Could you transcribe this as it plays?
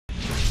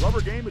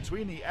rubber game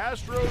between the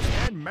Astros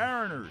and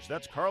Mariners.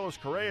 That's Carlos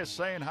Correa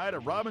saying hi to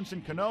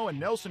Robinson Cano and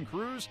Nelson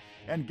Cruz.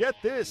 And get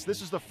this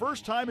is the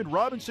first time in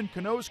Robinson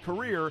Cano's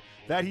career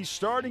that he's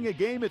starting a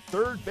game at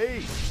third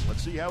base.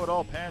 Let's see how it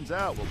all pans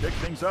out. We'll pick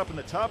things up in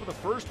the top of the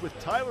first with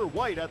Tyler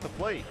White at the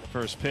plate.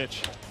 First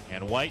pitch,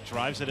 and White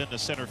drives it into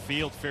center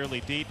field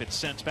fairly deep. It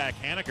sends back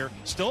Haniger,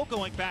 still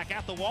going back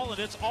at the wall, and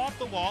it's off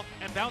the wall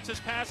and bounces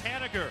past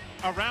Haniger.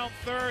 Around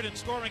third and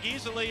scoring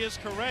easily is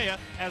Correa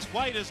as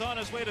White is on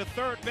his way to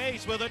third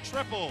base with a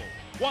triple.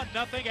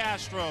 1-0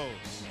 Astros.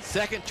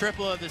 Second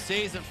triple of the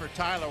season for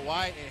Tyler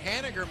White,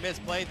 and Haniger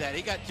misplayed that.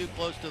 He got too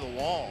close to the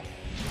wall.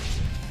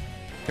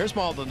 Here's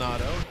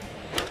Maldonado.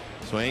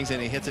 Swings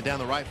and he hits it down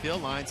the right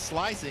field line,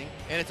 slicing,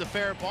 and it's a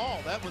fair ball.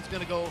 That one's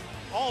going to go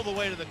all the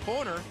way to the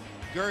corner.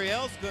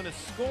 Gurriel's going to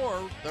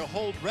score. They'll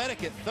hold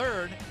Reddick at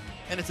third,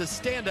 and it's a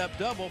stand-up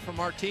double for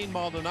Martin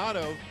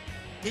Maldonado.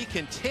 He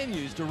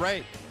continues to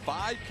rake.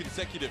 5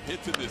 consecutive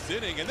hits in this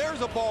inning, and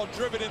there's a ball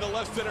driven into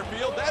left center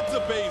field. That's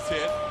a base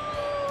hit.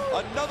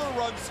 Another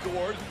run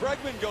scores.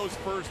 Bregman goes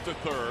first to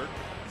third.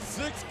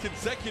 6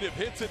 consecutive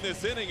hits in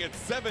this inning. It's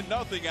 7-0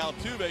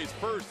 Altuve's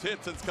first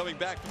hit since coming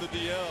back from the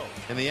DL.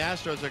 And the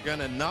Astros are going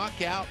to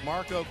knock out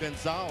Marco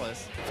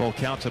Gonzalez. Full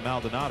count to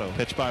Maldonado.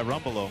 Pitch by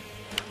Rumbelow.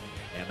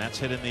 And that's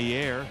hit in the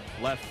air.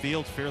 Left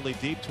field fairly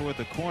deep toward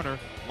the corner.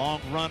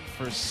 Long run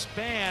for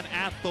Span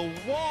at the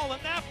wall,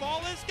 and that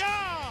ball is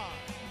gone!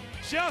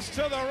 Just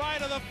to the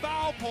right of the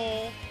foul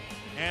pole.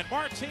 And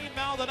Martin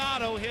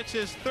Maldonado hits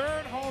his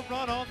 3rd home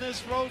run on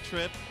this road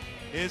trip,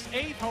 his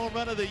 8th home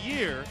run of the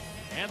year,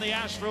 and the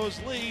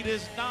Astros lead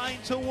is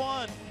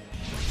 9-1.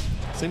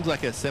 Seems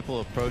like a simple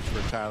approach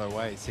for Tyler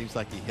White. Seems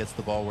like he hits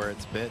the ball where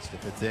it's pitched.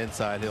 If it's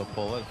inside, he'll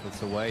pull it. If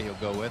it's away, he'll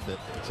go with it.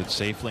 It's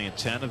safely in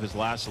 10 of his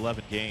last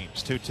 11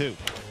 games. 2-2.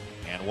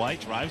 And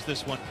White drives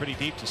this one pretty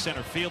deep to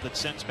center field. It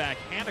sends back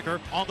Haniger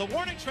on the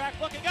warning track,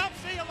 looking up.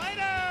 See you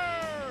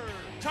later!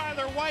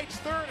 Tyler White's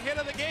 3rd hit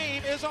of the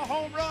game is a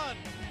home run.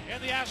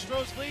 And the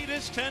Astros lead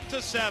is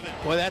 10-7.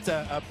 Well, that's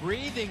a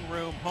breathing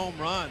room home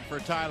run for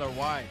Tyler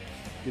White.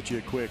 Get you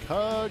a quick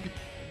hug.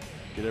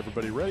 Get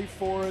everybody ready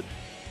for it.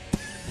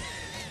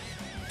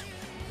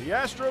 The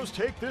Astros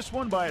take this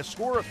one by a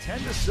score of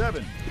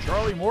 10-7.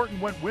 Charlie Morton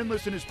went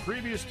winless in his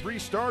previous 3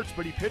 starts,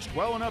 but he pitched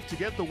well enough to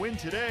get the win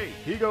today.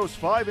 He goes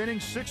 5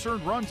 innings, 6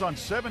 earned runs on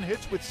 7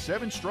 hits with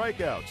 7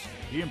 strikeouts.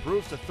 He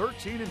improves to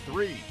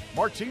 13-3.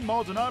 Martin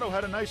Maldonado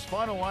had a nice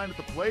final line at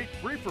the plate,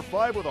 3 for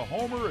 5 with a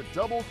homer, a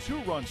double,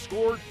 2 runs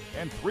scored,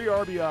 and 3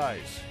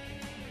 RBIs.